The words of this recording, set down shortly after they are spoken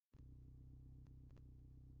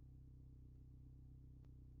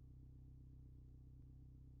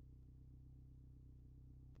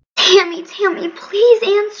Tammy, please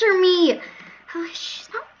answer me. She's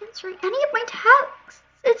not answering any of my texts.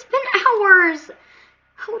 It's been hours.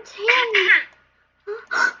 Oh, Tammy.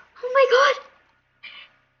 Oh my God.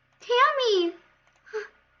 Tammy.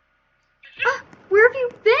 Where have you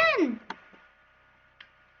been?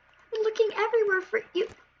 I've been looking everywhere for you.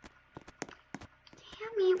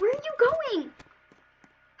 Tammy, where are you going?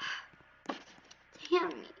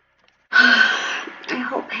 Tammy. I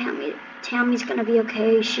hope Tammy's gonna be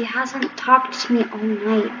okay. She hasn't talked to me all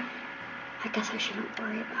night. I guess I shouldn't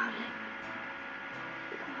worry about it.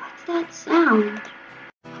 What's that sound?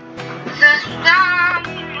 The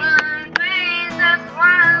summer breeze is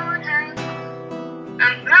wild and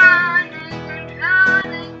I'm running and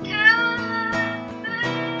running to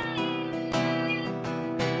free.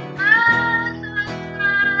 As I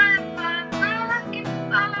climb, I'm looking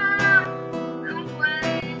for a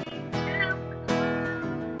way to.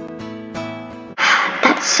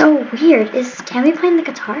 That's so weird. Is Tammy playing the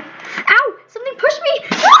guitar? Ow! Something pushed me!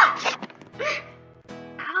 Ah!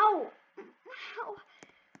 Ow! Ow!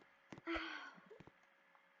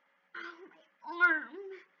 Ow, my arm.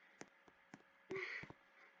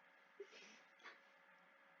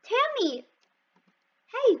 Tammy!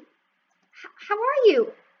 Hey! How are you?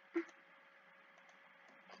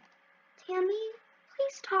 Tammy,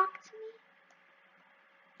 please talk to me.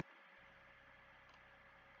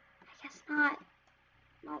 I guess not.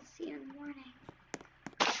 I'll see you in the morning.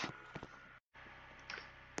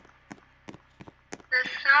 The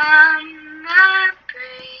summer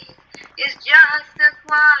breeze is just as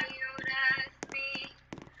wild as me,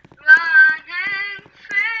 running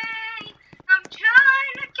free. I'm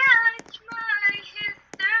trying to catch my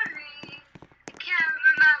history. I can't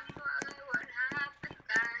remember what happened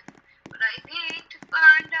then, but I need to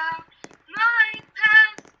find out my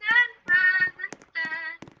past and present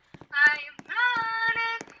then. I am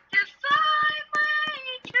running to find my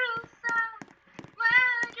true self.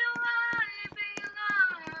 Where do I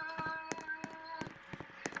belong?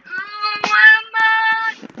 Who am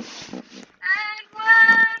I? And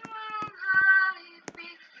when will I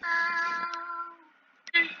be found?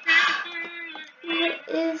 Where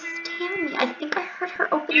is Tammy? I think I heard her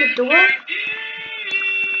open the door.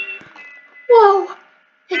 Whoa!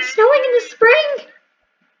 It's snowing in the spring!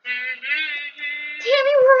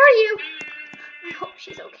 Tammy, where are you? I hope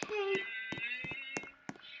she's okay.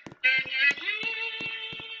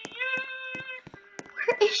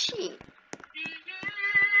 Where is she?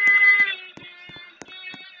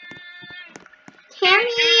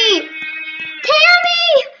 Tammy! Tammy!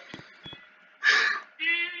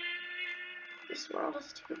 This world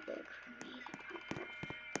is too big for me.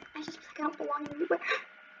 I just feel like I don't belong anywhere.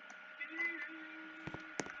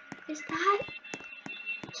 Is that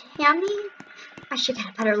Tammy? I should get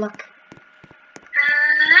a better look.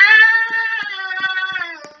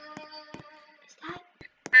 Is that?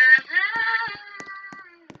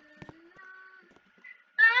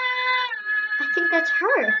 I think that's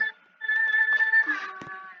her.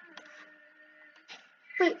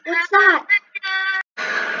 Wait, what's that?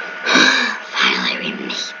 Finally we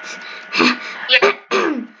meet.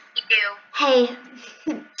 Hey.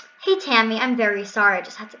 Hey Tammy, I'm very sorry. I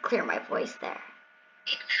just had to clear my voice there.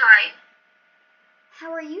 It's fine.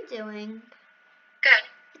 How are you doing? Good.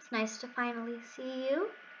 It's nice to finally see you.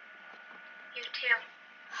 You too.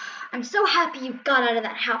 I'm so happy you got out of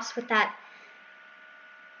that house with that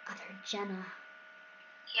other Jenna.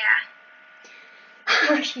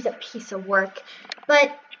 Yeah. She's a piece of work.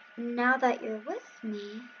 But now that you're with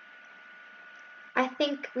me, I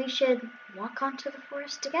think we should walk onto the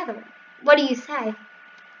forest together. What do you say?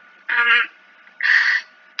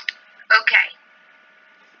 Okay.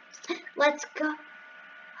 Let's go.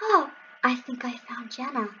 Oh, I think I found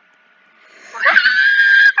Jenna.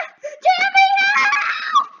 Tammy!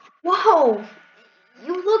 Whoa!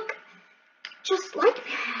 You look just like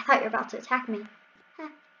me. I thought you were about to attack me.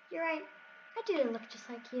 You're right. I do look just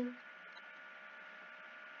like you.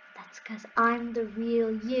 That's because I'm the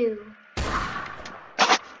real you.